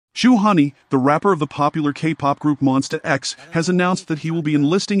Joohoney, the rapper of the popular K-pop group MONSTA X, has announced that he will be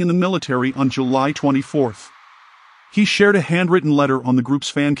enlisting in the military on July 24th. He shared a handwritten letter on the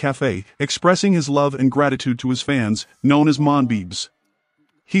group's fan cafe, expressing his love and gratitude to his fans, known as Monbebes.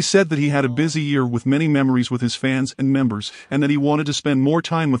 He said that he had a busy year with many memories with his fans and members, and that he wanted to spend more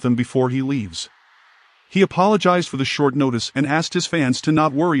time with them before he leaves. He apologized for the short notice and asked his fans to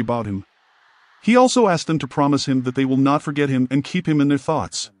not worry about him. He also asked them to promise him that they will not forget him and keep him in their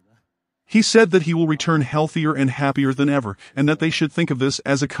thoughts. He said that he will return healthier and happier than ever, and that they should think of this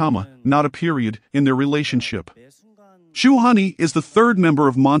as a comma, not a period, in their relationship. Joohoney is the third member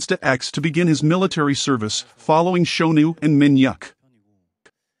of MONSTA X to begin his military service, following Shownu and Minhyuk.